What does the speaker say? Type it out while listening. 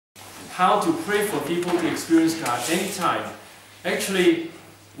how to pray for people to experience God anytime. Actually,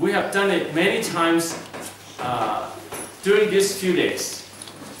 we have done it many times during these few days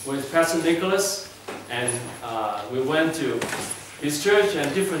with Pastor Nicholas, and we went to his church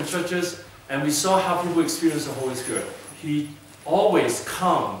and different churches, and we saw how people experience the Holy Spirit. He always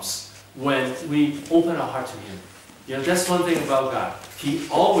comes when we open our heart to Him. You know, that's one thing about God. He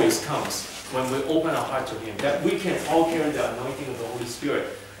always comes when we open our heart to Him. That we can all carry the anointing of the Holy Spirit.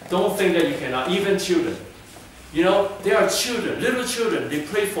 Don't think that you cannot. Even children. You know, there are children, little children, they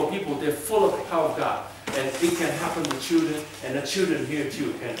pray for people, they're full of the power of God. And it can happen to children, and the children here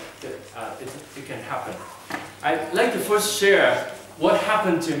too, it can happen. I'd like to first share what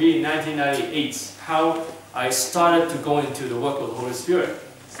happened to me in 1998, how I started to go into the work of the Holy Spirit.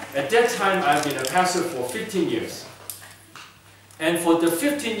 At that time, I've been a pastor for 15 years. And for the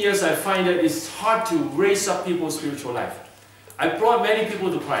 15 years, I find that it's hard to raise up people's spiritual life. I brought many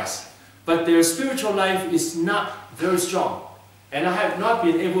people to Christ, but their spiritual life is not very strong. And I have not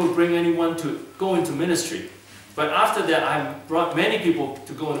been able to bring anyone to go into ministry. But after that, I brought many people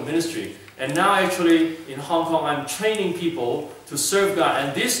to go into ministry. And now actually, in Hong Kong, I'm training people to serve God.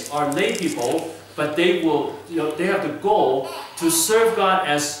 And these are lay people, but they will, you know, they have the goal to serve God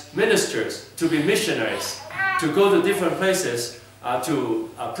as ministers, to be missionaries, to go to different places,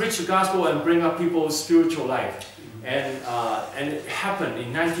 to preach the gospel and bring up people's spiritual life. And it happened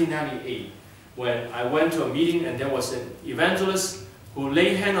in 1998 when I went to a meeting and there was an evangelist who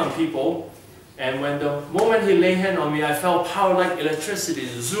laid hand on people. And when the moment he laid hand on me, I felt power like electricity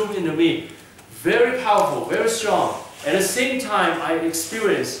zoom into me. Very powerful, very strong. At the same time, I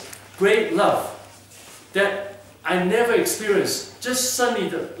experienced great love that I never experienced. Just suddenly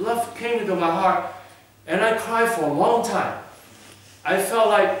the love came into my heart and I cried for a long time. I felt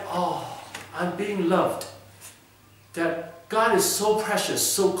like, oh, I'm being loved. That God is so precious,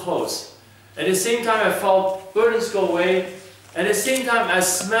 so close. At the same time, I felt burdens go away. At the same time, I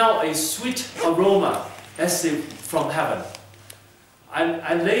smell a sweet aroma as if from heaven.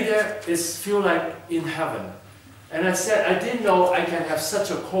 I lay there, it feels like in heaven. And I said, I didn't know I can have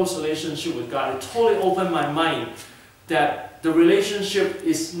such a close relationship with God. It totally opened my mind that the relationship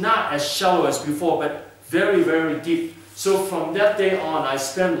is not as shallow as before, but very, very deep. So from that day on, I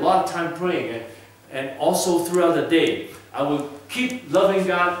spent a lot of time praying. And also throughout the day, I will keep loving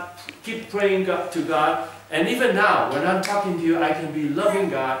God, keep praying to God. And even now, when I'm talking to you, I can be loving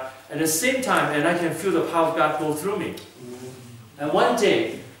God at the same time, and I can feel the power of God go through me. And one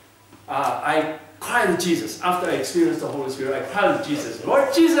day, I cried to Jesus. After I experienced the Holy Spirit, I cried to Jesus.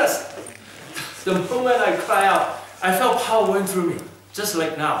 Lord Jesus! The moment I cried out, I felt power going through me, just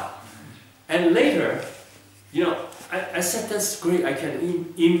like now. And later, you know, I said, that's great. I can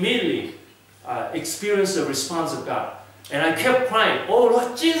immediately experience the response of God. And I kept crying, oh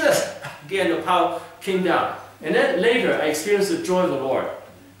Lord Jesus! Again, the power came down. And then later, I experienced the joy of the Lord.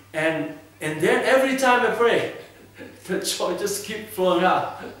 And then every time I pray, the joy just keeps flowing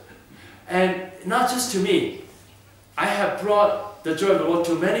out. And not just to me. I have brought the joy of the Lord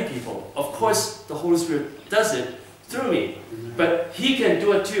to many people. Of course, the Holy Spirit does it through me. But He can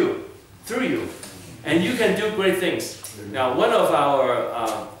do it too, through you. And you can do great things. Now, one of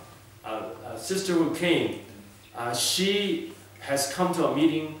our sister who came, she has come to a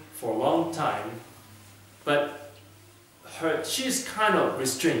meeting for a long time, but she's kind of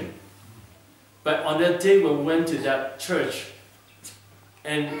restrained. But on that day when we went to that church,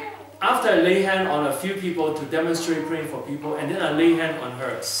 and after I lay hand on a few people to demonstrate praying for people, and then I lay hand on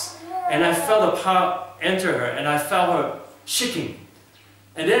her, and I felt the power enter her, and I felt her shaking.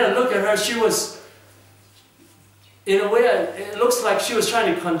 And then I looked at her, she was, in a way, it looks like she was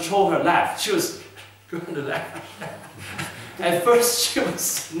trying to control her laugh. She was going to laugh. At first, she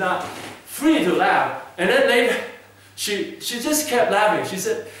was not free to laugh. And then later, she just kept laughing. She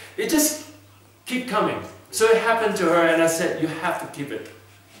said, it just keep coming. So it happened to her, and I said, you have to keep it.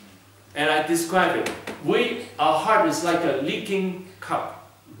 And I described it. Our heart is like a leaking cup.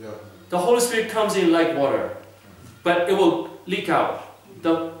 Yeah. The Holy Spirit comes in like water, but it will leak out.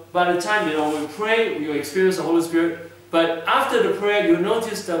 By the time, you know, we pray, you experience the Holy Spirit, but after the prayer, you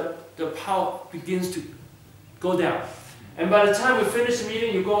notice that the power begins to go down. And by the time we finish the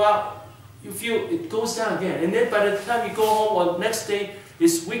meeting, you go out, you feel it goes down again. And then by the time you go home or next day,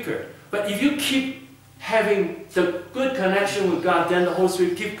 it's weaker. But if you keep having the good connection with God, then the Holy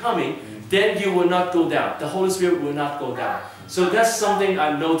Spirit keep coming, then you will not go down. The Holy Spirit will not go down. So that's something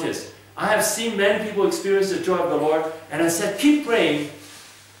I've noticed. I have seen many people experience the joy of the Lord, and I said, keep praying.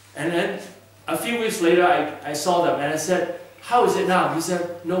 And then a few weeks later, I saw them, and I said, how is it now? He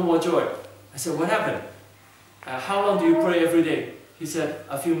said, no more joy. I said, what happened? How long do you pray every day? He said,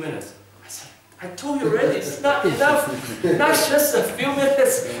 a few minutes. I said, I told you already, it's not enough. Not just a few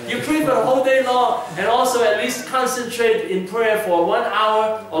minutes. You pray for the whole day long, and also at least concentrate in prayer for 1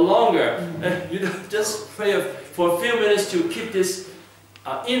 hour or longer. And you don't just pray for a few minutes to keep this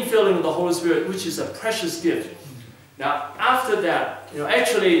infilling of the Holy Spirit, which is a precious gift. Now, after that,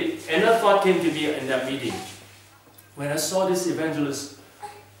 actually, another thought came to me in that meeting. When I saw this evangelist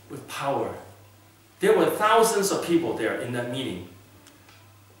with power, there were thousands of people there in that meeting.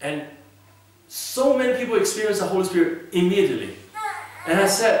 And so many people experienced the Holy Spirit immediately. And I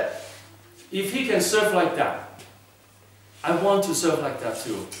said, if he can serve like that, I want to serve like that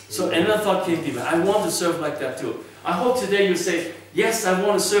too. So another thought came to me, I want to serve like that too. I hope today you say, yes, I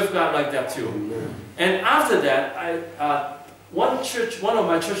want to serve God like that too. Amen. And after that, one of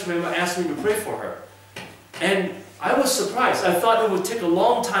my church members asked me to pray for her. And I was surprised. I thought it would take a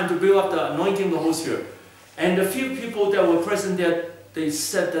long time to build up the anointing of the Holy Spirit. And the few people that were present there, they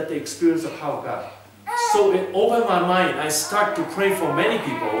said that they experienced the power of God. So it opened my mind. I started to pray for many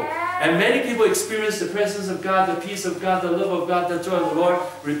people. And many people experienced the presence of God, the peace of God, the love of God, the joy of the Lord,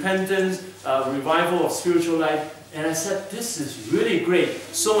 repentance, revival of spiritual life. And I said, this is really great.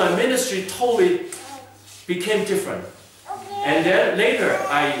 So my ministry totally became different. And then later,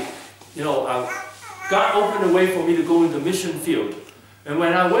 God opened a way for me to go into the mission field. And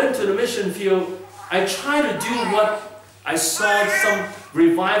when I went to the mission field, I tried to do what I saw some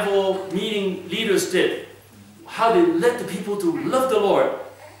revival meeting leaders did. How they led the people to love the Lord.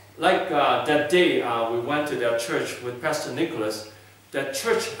 Like that day, we went to their church with Pastor Nicholas. That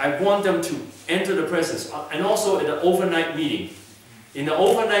church, I want them to enter the presence. And also in the overnight meeting. In the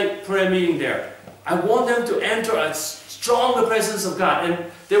overnight prayer meeting there, I want them to enter a stronger presence of God.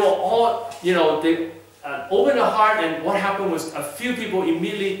 And they were all, they opened their heart, and what happened was a few people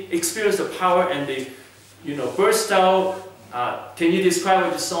immediately experienced the power, and they, burst out. Can you describe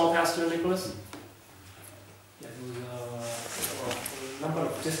what you saw, Pastor Nicholas? Yeah, there was a number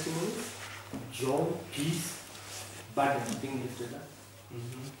of testimonies, joy, peace, burden being lifted up.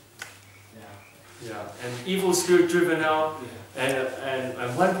 Yeah, and evil spirit driven out. Yeah.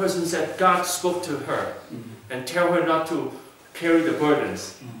 And one person said God spoke to her and tell her not to carry the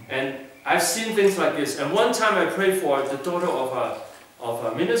burdens. And I've seen things like this. And one time I prayed for the daughter of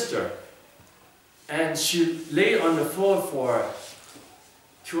a minister, and she lay on the floor for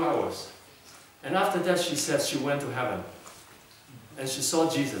 2 hours. And after that, she said she went to heaven, and she saw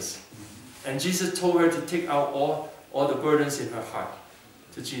Jesus. And Jesus told her to take out all the burdens in her heart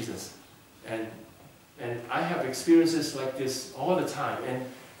to Jesus. And I have experiences like this all the time. And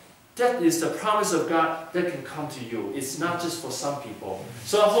that is the promise of God that can come to you. It's not just for some people.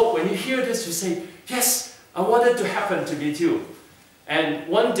 So I hope when you hear this, you say, yes, I want it to happen to me too. And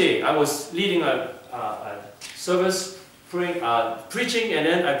one day, I was leading a service, preaching, and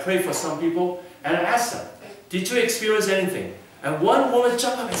then I prayed for some people. And I asked them, did you experience anything? And one woman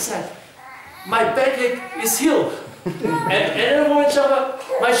jumped up and said, my backache is healed. And another woman jumped up,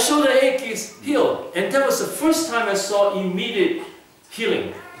 my shoulder ache is healed. And that was the first time I saw immediate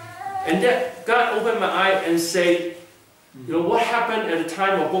healing. And then God opened my eye and said, what happened at the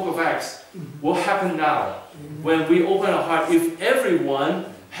time of Book of Acts will happen now. When we open our heart, if everyone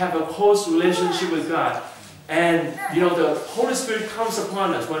have a close relationship with God, and the Holy Spirit comes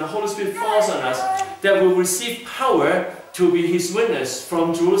upon us, when the Holy Spirit falls on us, that we'll receive power to be His witness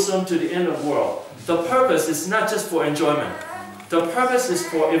from Jerusalem to the end of the world. The purpose is not just for enjoyment. The purpose is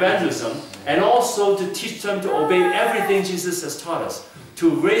for evangelism, and also to teach them to obey everything Jesus has taught us. To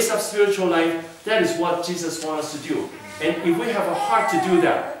raise up spiritual life, that is what Jesus wants us to do. And if we have a heart to do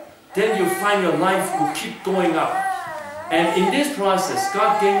that, then you'll find your life will keep going up. And in this process,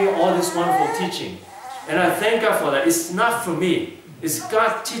 God gave me all this wonderful teaching. And I thank God for that. It's not for me. It's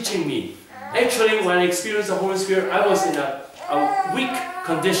God teaching me. Actually, when I experienced the Holy Spirit, I was in a weak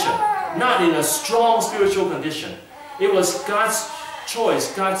condition, not in a strong spiritual condition. It was God's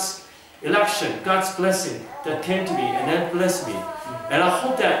choice, God's election, God's blessing that came to me and then blessed me. And I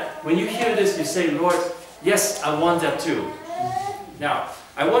hope that when you hear this, you say, Lord, yes, I want that too. Now,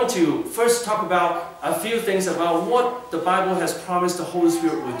 I want to first talk about a few things about what the Bible has promised the Holy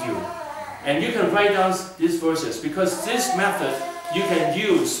Spirit will do. And you can write down these verses, because this method you can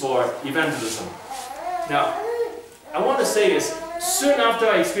use for evangelism. Now, I want to say is, soon after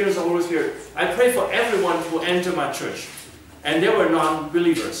I experienced the Holy Spirit, I prayed for everyone who entered my church. And they were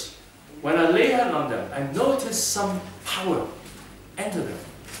non-believers. When I lay hands on them, I noticed some power enter them.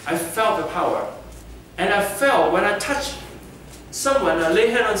 I felt the power. And I felt, when I touched someone, I lay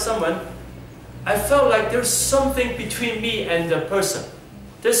hands on someone, I felt like there's something between me and the person.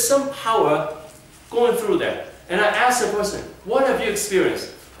 There's some power going through there. And I asked the person, what have you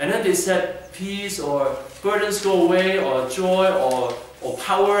experienced? And then they said, peace, or burdens go away, or joy, or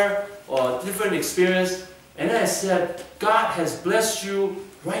power, or different experience. And then I said, God has blessed you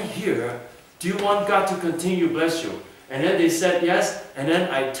right here. Do you want God to continue to bless you? And then they said yes. And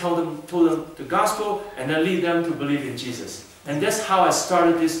then I told them the gospel, and then lead them to believe in Jesus. And that's how I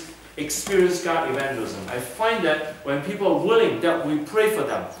started this Experience God evangelism. I find that when people are willing that we pray for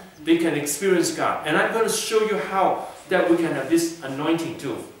them, they can experience God. And I'm going to show you how that we can have this anointing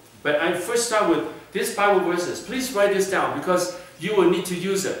too. But I first start with these Bible verses. Please write this down because you will need to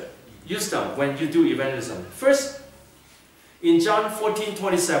use them when you do evangelism. First, in John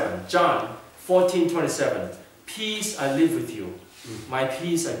 14:27, John 14:27, peace I live with you, my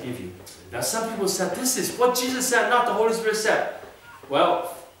peace I give you. Now some people said, this is what Jesus said, not the Holy Spirit said.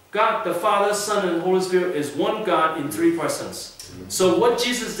 Well, God, the Father, Son, and Holy Spirit is one God in three persons. So what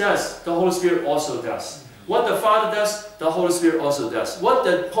Jesus does, the Holy Spirit also does. What the Father does, the Holy Spirit also does. What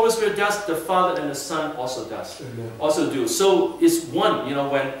the Holy Spirit does, the Father and the Son also does. Also do. So it's one, you know,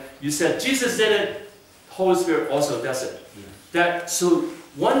 when you said Jesus did it, Holy Spirit also does it. So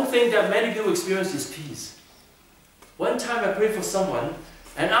one thing that many people experience is peace. One time I prayed for someone,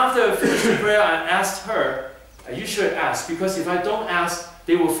 and after I finished the prayer, I asked her, you should ask, because if I don't ask,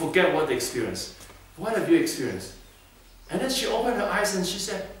 they will forget what they experienced. What have you experienced? And then she opened her eyes and she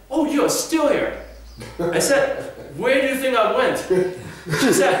said, oh, you are still here. I said, where do you think I went?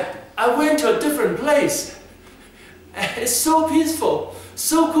 She said, I went to a different place. And it's so peaceful,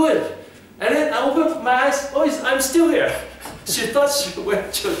 so good. And then I opened my eyes, oh, I'm still here. She thought she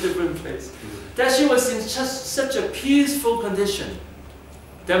went to a different place. That she was in such a peaceful condition.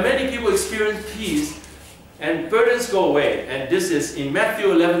 That many people experience peace and burdens go away. And this is in Matthew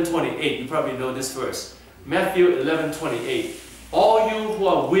 11:28. You probably know this verse. Matthew 11:28. All you who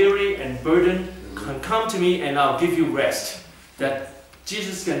are weary and burdened can come to me and I'll give you rest. That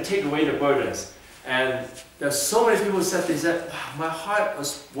Jesus can take away the burdens. And there's so many people said, they said, wow, my heart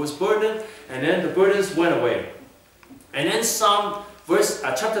was burdened, and then the burdens went away. And then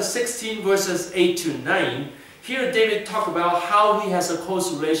chapter 16, verses 8 to 9, here David talked about how he has a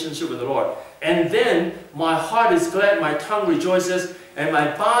close relationship with the Lord. And then my heart is glad, my tongue rejoices, and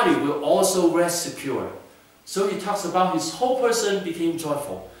my body will also rest secure. So he talks about his whole person became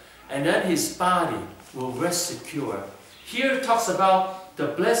joyful, and then his body will rest secure. Here it talks about the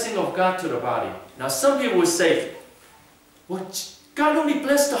blessing of God to the body. Now some people will say, well, God only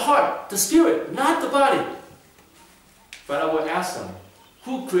blessed the heart, the spirit, not the body. But I will ask them,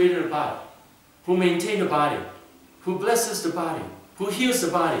 who created the body? Who maintained the body? Who blesses the body? Who heals the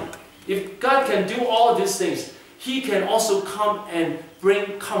body? If God can do all these things, He can also come and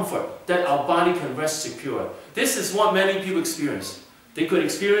bring comfort that our body can rest secure. This is what many people experience. They could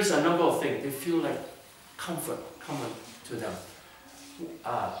experience a number of things. They feel like comfort coming to them.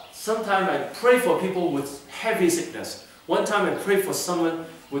 Sometimes I pray for people with heavy sickness. One time I prayed for someone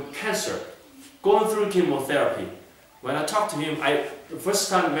with cancer, going through chemotherapy. When I talked to him, the first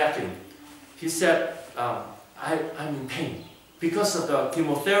time I met him, he said, I'm in pain. Because of the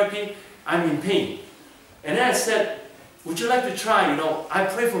chemotherapy, I'm in pain. And then I said, would you like to try? You know, I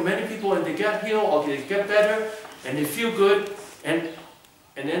pray for many people and they get healed or they get better and they feel good. And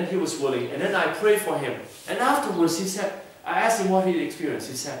then he was willing. And then I prayed for him. And afterwards he said, I asked him what he experienced.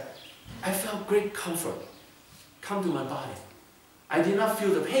 He said, I felt great comfort come to my body. I did not feel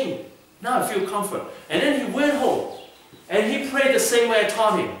the pain. Now I feel comfort. And then he went home and he prayed the same way I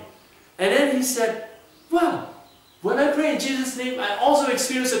taught him. And then he said, wow, when I pray in Jesus' name, I also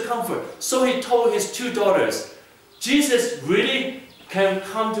experience a comfort. So he told his two daughters, Jesus really can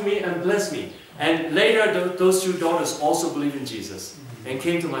come to me and bless me. And later, those two daughters also believed in Jesus and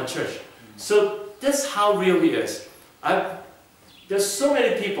came to my church. So that's how real he is. There's so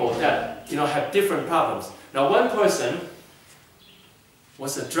many people that have different problems. Now, one person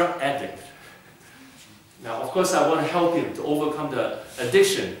was a drug addict. Now, of course, I want to help him to overcome the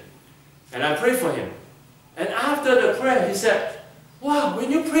addiction. And I prayed for him. And after the prayer, he said, wow,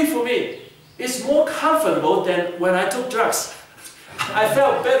 when you pray for me, it's more comfortable than when I took drugs. I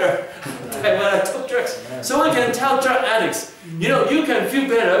felt better than when I took drugs. So I can tell drug addicts, you can feel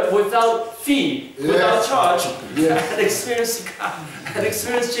better without fee, without charge, and experience God, and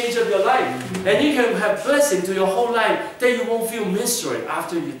experience change of your life. And you can have blessing to your whole life, that you won't feel misery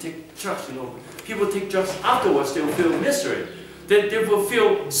after you take drugs. People take drugs afterwards, they will feel misery. They will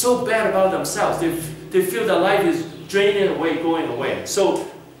feel so bad about themselves. They feel their life is draining away, going away. So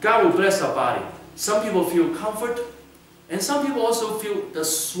God will bless our body. Some people feel comfort, and some people also feel the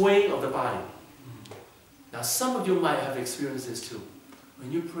swaying of the body. Now some of you might have experienced this too.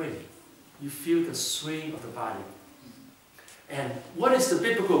 When you pray, you feel the swing of the body. And what is the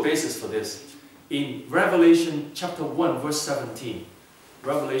biblical basis for this? In Revelation chapter 1, verse 17.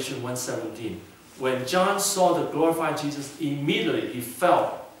 Revelation 1:17. When John saw the glorified Jesus, immediately he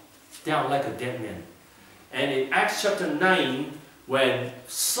fell down like a dead man. And in Acts chapter 9, when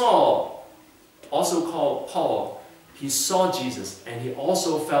Saul, also called Paul, he saw Jesus and he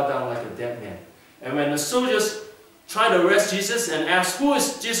also fell down like a dead man. And when the soldiers tried to arrest Jesus and asked, "Who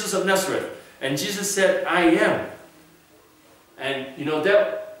is Jesus of Nazareth?" And Jesus said, "I am." And you know,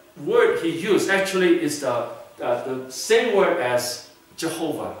 that word he used actually is the same word as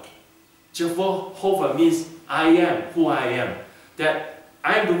Jehovah. Jehovah means I am who I am. That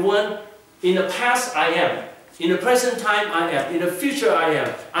I am the one, in the past I am. In the present time I am. In the future I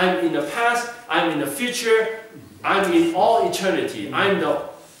am. I'm in the past, I'm in the future, I'm in all eternity. I'm the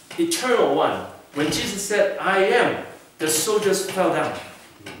eternal one. When Jesus said, "I am," the soldiers fell down.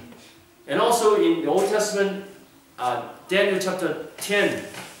 And also in the Old Testament, Daniel chapter 10,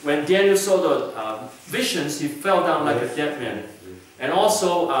 when Daniel saw the visions, he fell down like a dead man. And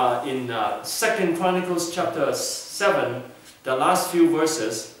also in 2 Chronicles chapter 7, the last few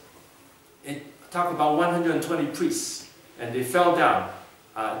verses, it talks about 120 priests, and they fell down.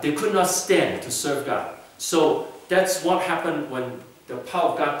 They could not stand to serve God. So that's what happened when the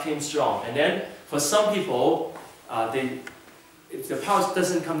power of God came strong. And then for some people, if the power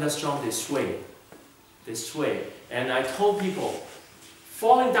doesn't come that strong, they sway. They sway. And I told people,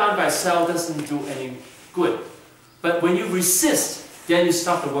 falling down by itself doesn't do any good. But when you resist, then you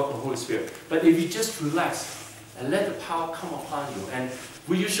start the work of the Holy Spirit. But if you just relax and let the power come upon you, and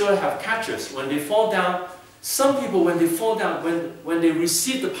we usually have catchers. When they fall down, some people, when they fall down, when they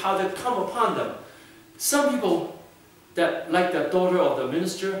receive the power that come upon them, some people, that like the daughter of the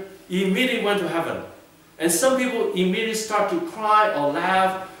minister, immediately went to heaven. And some people immediately start to cry or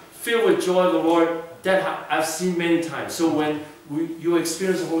laugh, filled with joy of the Lord. That I've seen many times. So when you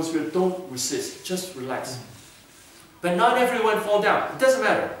experience the Holy Spirit, don't resist. Just relax. But not everyone fall down. It doesn't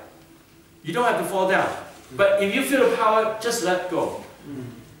matter. You don't have to fall down. But if you feel the power, just let go.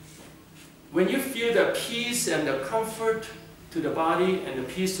 When you feel the peace and the comfort to the body and the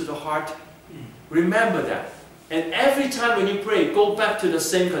peace to the heart, remember that. And every time when you pray, go back to the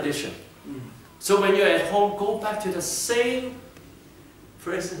same condition. So when you're at home, go back to the same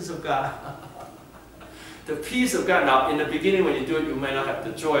presence of God. The peace of God. Now, in the beginning when you do it, you may not have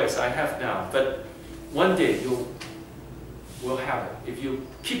the joy as I have now. But one day you will have it. If you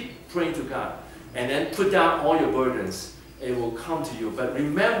keep praying to God and then put down all your burdens, it will come to you. But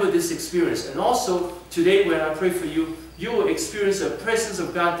remember this experience. And also, today when I pray for you, you will experience the presence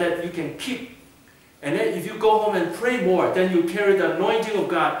of God that you can keep. And then if you go home and pray more, then you carry the anointing of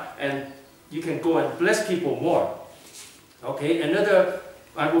God and you can go and bless people more. Okay, another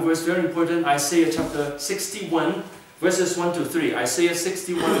Bible verse, very important, Isaiah chapter 61, verses 1 to 3. Isaiah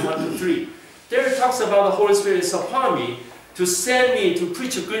 61, 1 to 3. There it talks about the Holy Spirit is upon me to send me to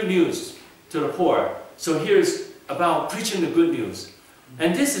preach the good news to the poor. So here's about preaching the good news.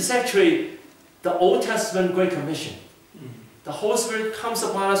 And this is actually the Old Testament Great Commission. The Holy Spirit comes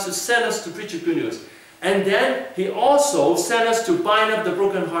upon us to send us to preach the good news. And then He also sent us to bind up the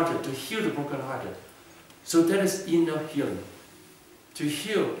brokenhearted, to heal the brokenhearted. So that is inner healing. To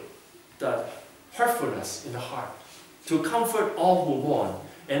heal the hurtfulness in the heart. To comfort all who mourn.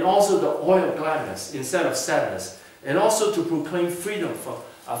 And also the oil of gladness instead of sadness. And also to proclaim freedom for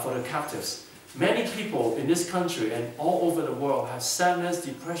the captives. Many people in this country and all over the world have sadness,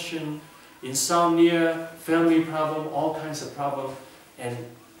 depression, insomnia, family problem, all kinds of problems. And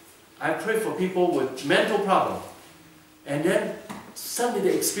I pray for people with mental problems. And then suddenly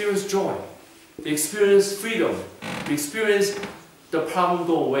they experience joy. They experience freedom. They experience the problem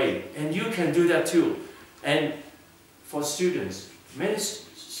go away. And you can do that too. And for students, many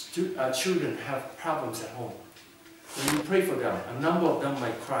children have problems at home. When you pray for them, a number of them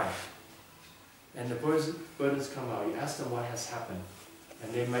might cry. And the burdens come out. You ask them what has happened.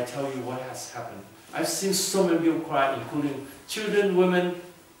 And they might tell you what has happened. I've seen so many people cry, including children, women,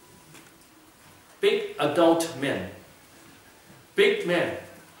 big adult men. Big men.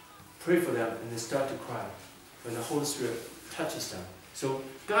 Pray for them and they start to cry when the Holy Spirit touches them. So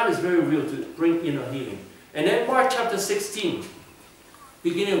God is very real to bring inner healing. And then Mark chapter 16,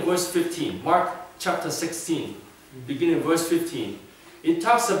 beginning of verse 15. Mark chapter 16, beginning of verse 15. It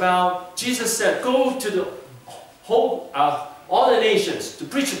talks about, Jesus said, go to the whole, all the nations to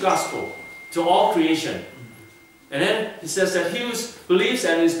preach the gospel to all creation. And then He says that he who believes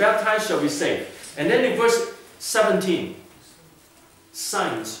and is baptized shall be saved. And then in verse 17,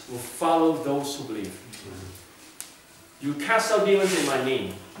 signs will follow those who believe. You cast out demons in my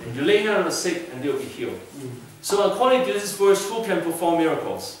name. And you lay hands on the sick and they'll be healed. So according to this verse, who can perform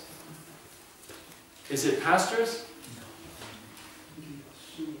miracles? Is it pastors?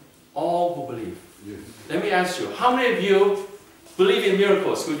 All who believe. Let me ask you, how many of you believe in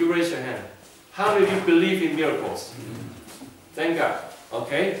miracles? Could you raise your hand? How many of you believe in miracles? Thank God.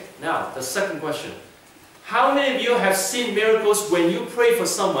 Okay, now the second question. How many of you have seen miracles when you pray for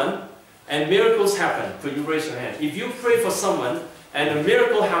someone and miracles happen? Could you raise your hand? If you pray for someone and a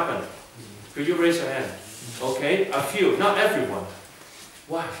miracle happened, could you raise your hand? Okay, a few, not everyone.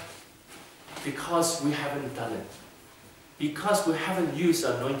 Why? Because we haven't done it. Because we haven't used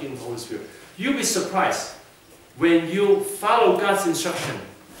the anointing of the Holy Spirit. You'll be surprised when you follow God's instruction.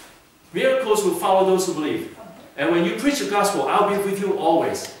 Miracles will follow those who believe. And when you preach the gospel, I'll be with you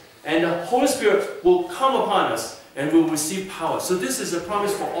always. And the Holy Spirit will come upon us and we'll receive power. So this is a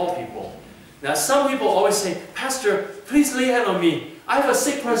promise for all people. Now some people always say, Pastor, please lay hand on me. I have a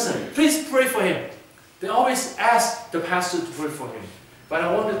sick person. Please pray for him. They always ask the pastor to pray for him. But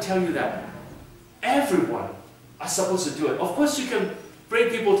I want to tell you that everyone are supposed to do it. Of course you can bring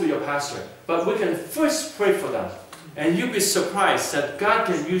people to your pastor, but we can first pray for them. And you'll be surprised that God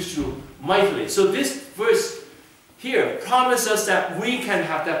can use you mightily. So this verse here promises that we can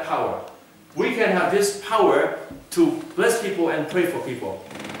have that power. We can have this power to bless people and pray for people.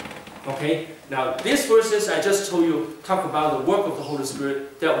 Okay? Now, these verses I just told you talk about the work of the Holy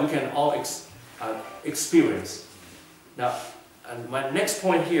Spirit that we can all experience. Now, and my next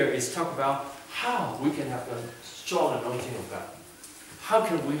point here is talk about how we can have the strong anointing of God. How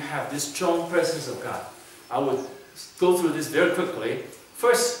can we have this strong presence of God? I will go through this very quickly.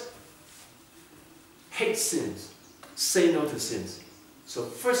 First, hate sins. Say no to sins. So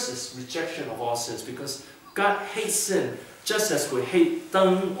first is rejection of all sins, because God hates sin just as we hate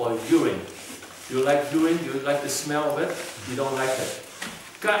dung or urine. You like urine? You like the smell of it? You don't like it.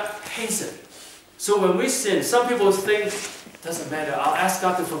 God hates it. So when we sin, some people think, doesn't matter, I'll ask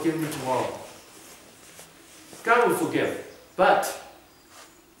God to forgive me tomorrow. God will forgive, but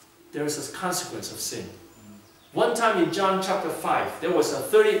there is a consequence of sin. One time in John chapter 5, there was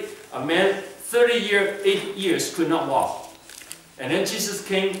a man 8 years could not walk. And then Jesus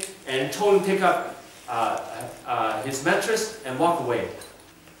came and told him to take up his mattress and walk away.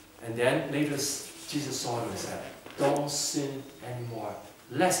 And then later Jesus saw him and said, don't sin anymore,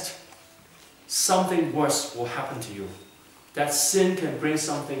 lest something worse will happen to you. That sin can bring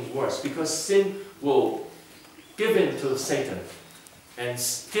something worse, because sin will give in to Satan and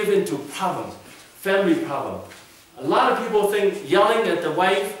give in to problems, family problems. A lot of people think yelling at the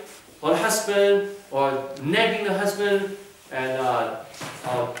wife or husband, or nagging the husband, and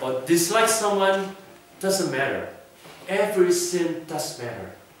or dislike someone, doesn't matter. Every sin does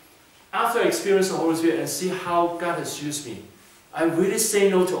matter. After I experience the Holy Spirit and see how God has used me, I really say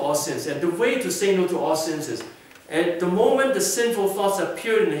no to all sins. And the way to say no to all sins is, at the moment the sinful thoughts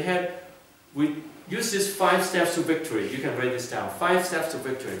appear in the head, we use these 5 steps to victory. You can write this down. 5 steps to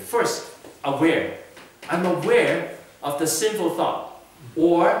victory. First, aware. I'm aware of the sinful thought,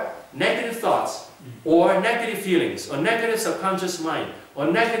 or negative thoughts, or negative feelings, or negative subconscious mind, or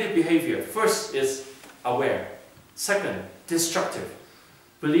negative behavior. First is aware. Second, destructive.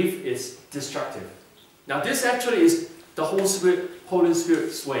 Belief is destructive. Now this actually is the Holy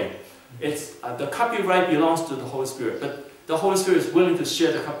Spirit's way. It's the copyright belongs to the Holy Spirit, but the Holy Spirit is willing to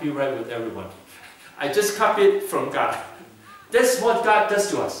share the copyright with everyone. I just copy it from God. That's what God does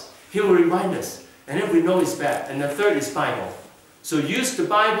to us. He will remind us, and then we know it's bad. And the third is Bible. So use the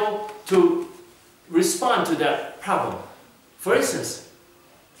Bible to respond to that problem. For instance,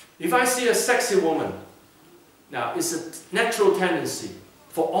 if I see a sexy woman, now it's a natural tendency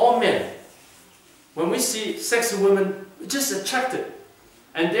for all men. When we see sexy women, we're just attracted.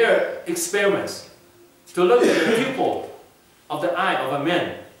 And there are experiments to look at the pupil of the eye of a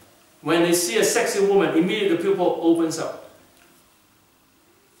man. When they see a sexy woman, immediately the pupil opens up.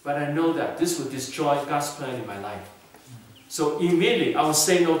 But I know that this will destroy God's plan in my life. So immediately I will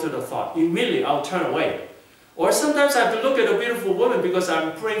say no to the thought. Immediately I will turn away. Or sometimes I have to look at a beautiful woman because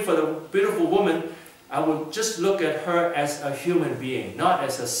I'm praying for the beautiful woman. I will just look at her as a human being, not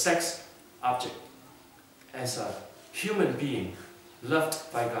as a sex object. As a human being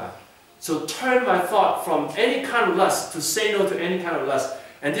loved by God. So turn my thought from any kind of lust to say no to any kind of lust.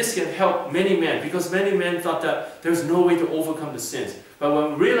 And this can help many men, because many men thought that there's no way to overcome the sins. But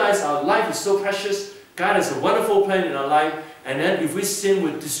when we realize our life is so precious, God has a wonderful plan in our life, and then if we sin,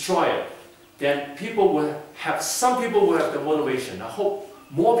 we destroy it, then some people will have the motivation. I hope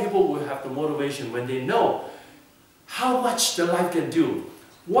more people will have the motivation when they know how much the life can do.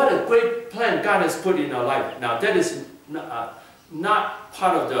 What a great plan God has put in our life. Now that is not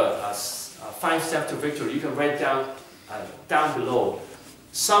part of the 5 steps to victory, you can write down below.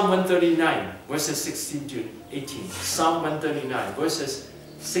 Psalm 139, verses 16 to 18. Psalm 139, verses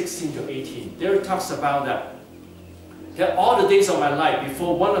 16 to 18. There it talks about that all the days of my life,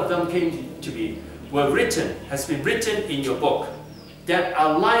 before one of them came to be, has been written in your book. That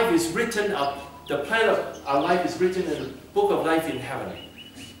our life is written up, the plan of our life is written in the book of life in heaven.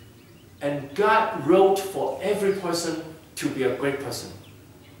 And God wrote for every person to be a great person.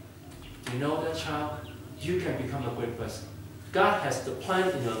 Do you know that, child? You can become a great person. God has the plan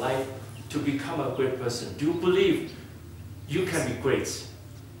in your life to become a great person. Do you believe you can be great?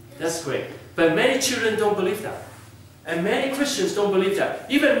 That's great. But many children don't believe that. And many Christians don't believe that.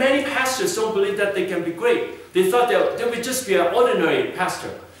 Even many pastors don't believe that they can be great. They thought they would just be an ordinary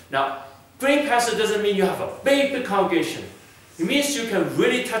pastor. Now, great pastor doesn't mean you have a big congregation. It means you can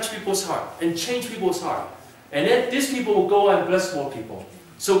really touch people's heart and change people's heart. And then these people will go and bless more people.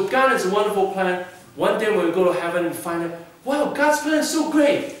 So God has a wonderful plan. One day when we go to heaven, we find out, wow, God's plan is so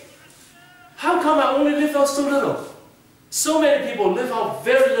great. How come I only live out so little? So many people live out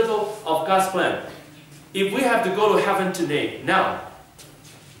very little of God's plan. If we have to go to heaven today, now,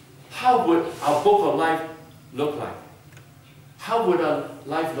 how would our book of life look like? How would our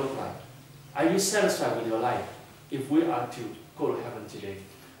life look like? Are you satisfied with your life if we are to go to heaven today?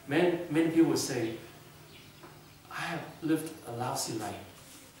 Many people say, I have lived a lousy life.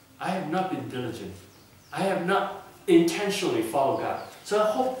 I have not been diligent. I have not intentionally followed God. So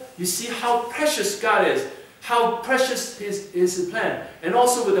I hope you see how precious God is, how precious is His plan. And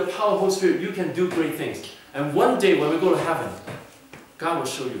also with the power of the Holy Spirit, you can do great things. And one day when we go to heaven, God will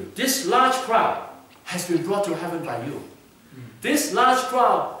show you. This large crowd has been brought to heaven by you. This large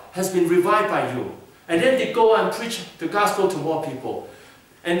crowd has been revived by you. And then they go and preach the gospel to more people.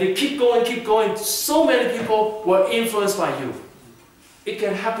 And they keep going. So many people were influenced by you. It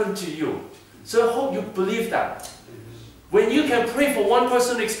can happen to you. So I hope you believe that. When you can pray for one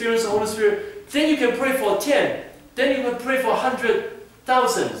person to experience the Holy Spirit, then you can pray for 10. Then you can pray for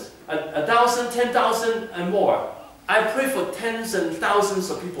 100,000, 1,000, 10,000 and more. I pray for tens and thousands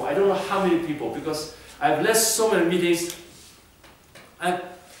of people. I don't know how many people because I've led so many meetings. I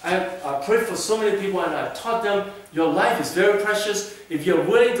prayed for so many people and I've taught them your life is very precious. If you're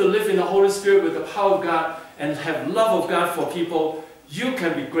willing to live in the Holy Spirit with the power of God and have love of God for people, you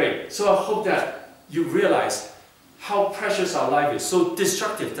can be great. So I hope that you realize how precious our life is. So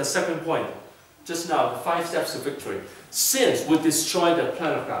destructive, the second point. Just now, the 5 steps to victory. Sins will destroy the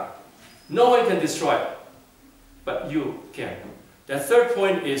plan of God. No one can destroy it, but you can. The third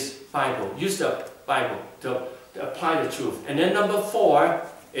point is Bible. Use the Bible to apply the truth. And then number 4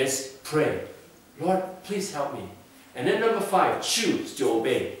 is pray. Lord, please help me. And then number 5, choose to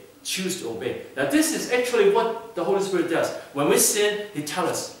obey. Choose to obey. Now this is actually what the Holy Spirit does. When we sin, He tells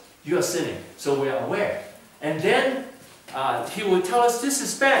us, you are sinning. So we are aware. And then He will tell us, this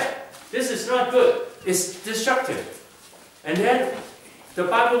is bad. This is not good. It's destructive. And then the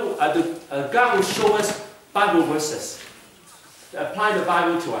Bible, God will show us Bible verses. Apply the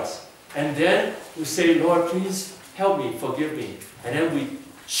Bible to us. And then we say, Lord, please help me, forgive me. And then we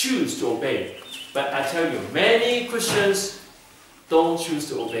choose to obey. But I tell you, many Christians don't choose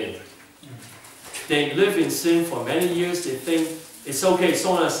to obey. They live in sin for many years. They think it's okay as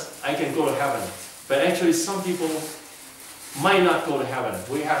long as I can go to heaven. But actually, some people might not go to heaven.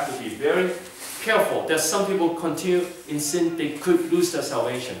 We have to be very careful that some people continue in sin. They could lose their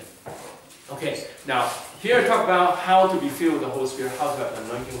salvation. Okay, now here I talk about how to be filled with the Holy Spirit, how to have the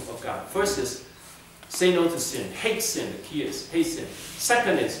anointing of God. First is say no to sin. Hate sin. The key is hate sin.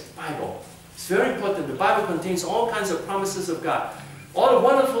 Second is Bible. It's very important. The Bible contains all kinds of promises of God. All the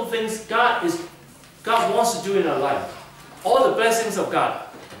wonderful things God wants to do in our life. All the blessings of God.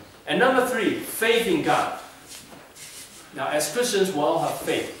 And number 3, faith in God. Now as Christians, we all have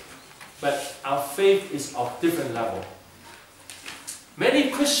faith. But our faith is of different level.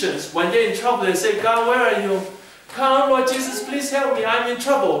 Many Christians, when they're in trouble, they say, God, where are you? Come, Lord Jesus, please help me. I'm in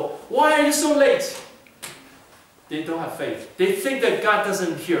trouble. Why are you so late? They don't have faith. They think that God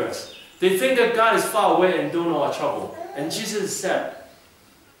doesn't hear us. They think that God is far away and don't know our trouble. And Jesus said,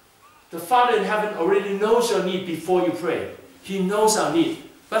 the Father in heaven already knows your need before you pray. He knows our need.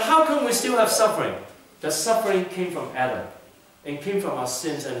 But how come we still have suffering? The suffering came from Adam and came from our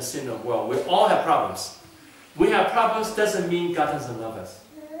sins and the sin of the world. We all have problems. We have problems doesn't mean God doesn't love us.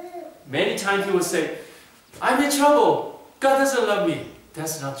 Many times people say, I'm in trouble. God doesn't love me.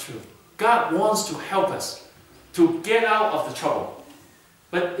 That's not true. God wants to help us to get out of the trouble.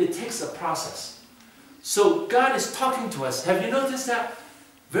 But it takes a process. So God is talking to us. Have you noticed that?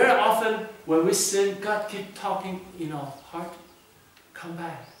 Very often when we sin, God keeps talking in our heart. come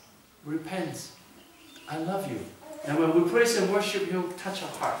back, repent. I love you. And when we praise and worship, He'll touch our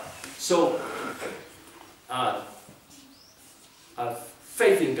heart. So,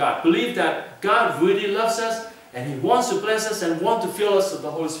 faith in God. Believe that God really loves us and He wants to bless us and wants to fill us with the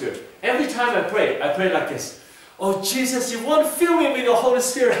Holy Spirit. Every time I pray like this. Oh Jesus, you want to fill me with your Holy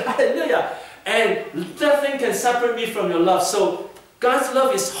Spirit. Hallelujah. And nothing can separate me from your love. So God's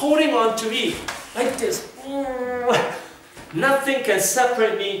love is holding on to me like this. Nothing can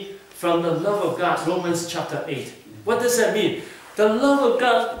separate me from the love of God. Romans chapter 8. What does that mean? The love of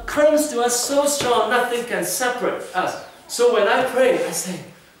God comes to us so strong, nothing can separate us. So when I pray, I say,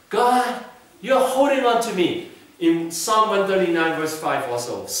 God, you're holding on to me. In Psalm 139 verse 5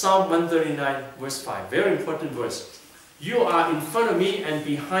 also. Psalm 139 verse 5. Very important verse. You are in front of me and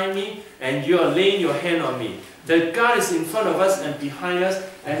behind me, and you are laying your hand on me. That God is in front of us and behind us,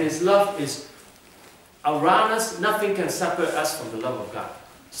 and His love is around us. Nothing can separate us from the love of God.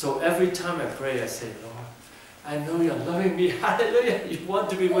 So every time I pray, I say, Lord, I know you're loving me. Hallelujah. You want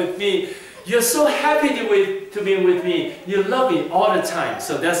to be with me. You're so happy to be with me. You love me all the time.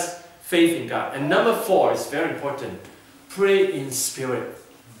 So that's faith in God. And number 4 is very important. Pray in spirit.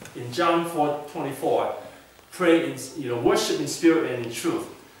 In John 4:24, pray in, worship in spirit and in truth.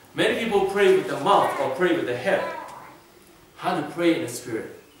 Many people pray with the mouth or pray with the head. How to pray in the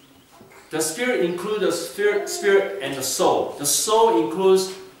spirit? The spirit includes the spirit and the soul. The soul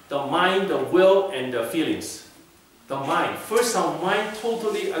includes the mind, the will, and the feelings. The mind. First, our mind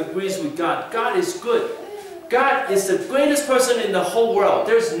totally agrees with God. God is good. God is the greatest person in the whole world.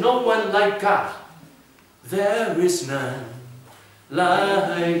 There's no one like God. There is none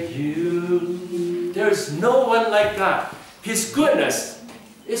like you. There's no one like God. His goodness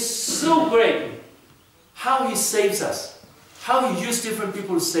is so great. How He saves us. How He used different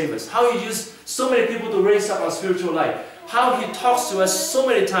people to save us. How He used so many people to raise up our spiritual life. How He talks to us so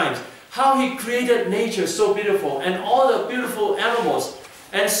many times. How He created nature so beautiful. And all the beautiful animals.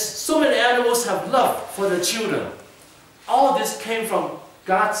 And so many animals have love for the children. All this came from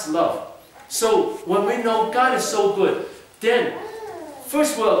God's love. So when we know God is so good, then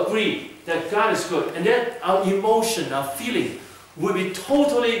first we'll agree that God is good. And then our emotion, our feeling, will be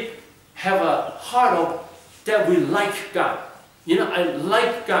totally have a heart of that we like God. I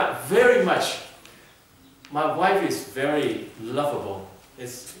like God very much. My wife is very lovable.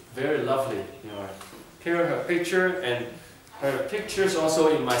 It's very lovely. Here her picture, and her pictures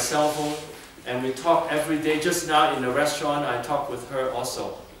also in my cell phone. And we talk every day. Just now in the restaurant, I talk with her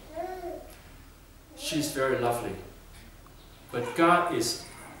also. She's very lovely. But God is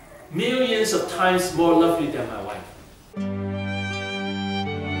millions of times more lovely than my wife.